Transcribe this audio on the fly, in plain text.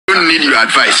need your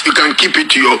advice. You can keep it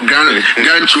to your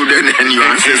grandchildren and your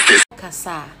ancestors.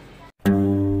 Kasa.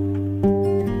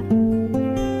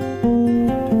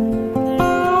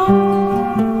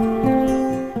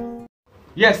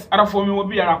 Yes, other for me will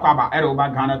be a Rakwaba,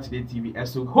 Eroba Ghana Today TV.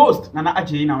 As so host, Nana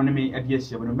Agyita on me at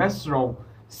yes, when the best row.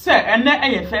 Sir, and then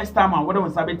a first time I would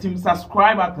have team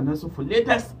subscribe button so for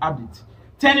latest update.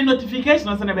 Turning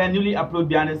notifications and a newly upload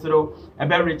behind so a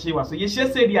very rich was so you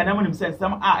should say the anonymous says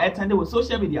some are attended with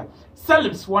social media.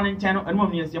 Celebs one channel and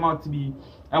one years amount to be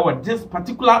our this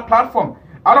particular platform.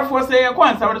 Out of what say a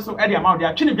coin so at the amount they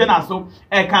are trying to so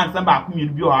a cancer back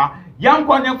community. Young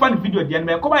one fan video the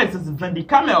enemy come as Xandy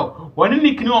Kamel one in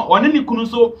the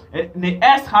Kunuso the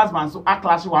ex-husband so a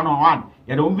clash 1-on-1.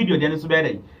 You don't video then so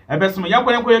better. A best my young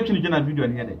one children video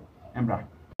and head. Embra.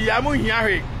 Yamu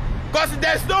here. Because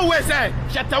there's no way say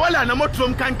Shatawala na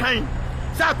motrum kan.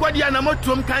 Sa kwadia na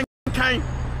motrum kan.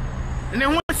 Ne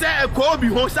ho say e ko bi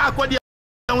ho sa kwadia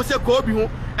ho say ko bi ho.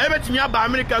 E betimi aba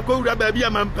America ko wura ba bia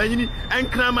mampanyini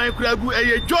enkran man kuragu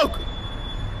eye joke.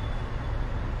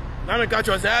 Na me catch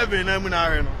us heaven na mu na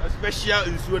hwe no. Special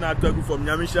insuo na ataku from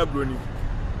Nyamisha Broni.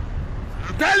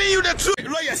 I'm telling you the truth.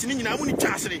 Lawyers ni nyina mu ni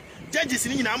twasere. Judges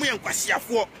ni nyina mu ye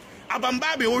nkwasiafo.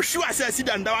 Abambabe o shu asasi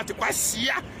danda wate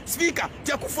kwasia speaker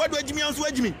te akufo do agimi anso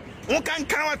agimi won kan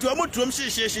wate o motrom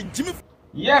hyehyehye gimi.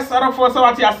 Yes, ara for so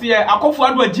wate ase akofo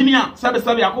ado agimi a sabe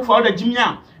akofo ado agimi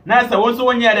a na se won so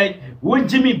won yere won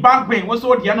gimi backbone won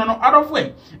so de no arofo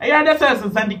e ya de say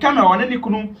Xandy Kamel won ni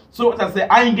kunu so ta say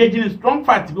I engage in strong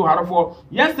fight bi harofo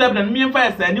yes sir na me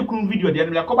mfa say ni kunu video de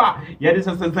no yakoba ye de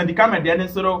say Xandy Kamel de ne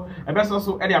so e be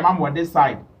so e de amamo this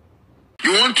side.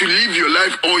 You want to live your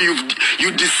life, or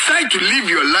you decide to live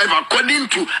your life according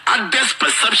to others'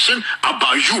 perception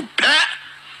about you.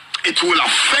 It will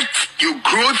affect your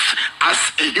growth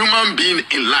as a human being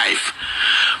in life.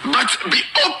 But be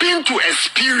open to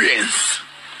experience.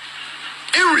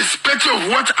 Irrespective of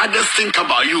what others think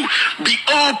about you, be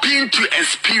open to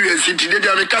experience it.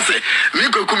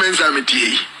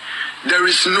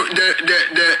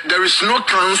 There is no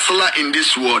counselor in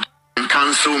this world who can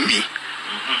counsel me.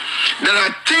 There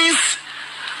are things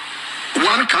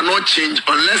one cannot change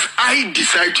unless I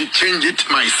decide to change it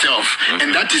myself.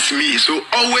 And that is me. So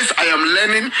always I am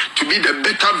learning to be the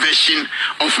better version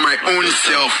of my own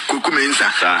self. Kukumensa.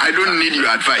 I don't need your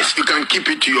advice. You can keep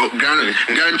it to your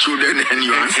grandchildren and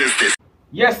your ancestors.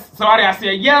 Yes, sorry, I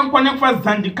say, yeah, I'm calling for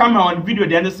Xandy Kamel on video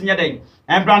the end day.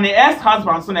 And Brandy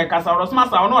ex-husband, so I can't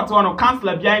to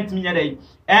cancel behind me day.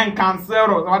 And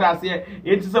cancel what I say.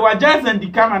 It is our just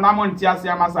Xandy Kamel and I'm on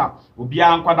Tiasia Massa.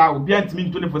 Ubia Quada, Ubia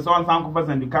to 24 sound for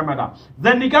Xandy Kamel.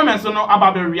 Xandy Kamel so no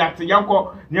about the react to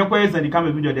Yanko, near Xandy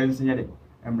Kamel video the end day.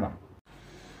 Embra.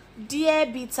 Dear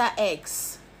Beta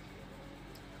X.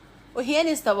 Oh, here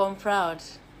is the one proud.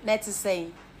 Let's say,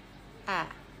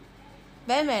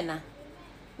 Bemena.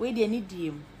 We dey need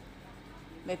him.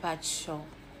 Me patcho.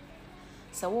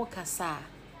 Sa wo kasa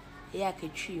ya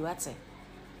ketwi wate.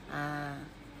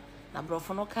 Na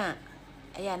brofo no kan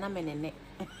ya na menene.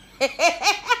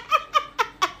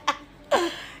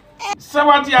 So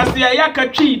what you say ya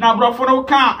ketwi na brofo no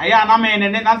kan ya na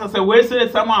menene na say we say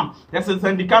someone yes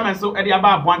Xandy Kamel so e dey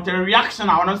about want reaction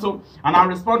on so and I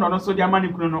respond on so dia mani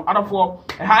kunu no adofo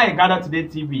hi gather today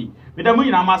TV. Me da mu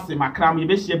nyina mase makra me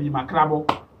be hia bi makrabo.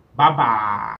 Bye bye.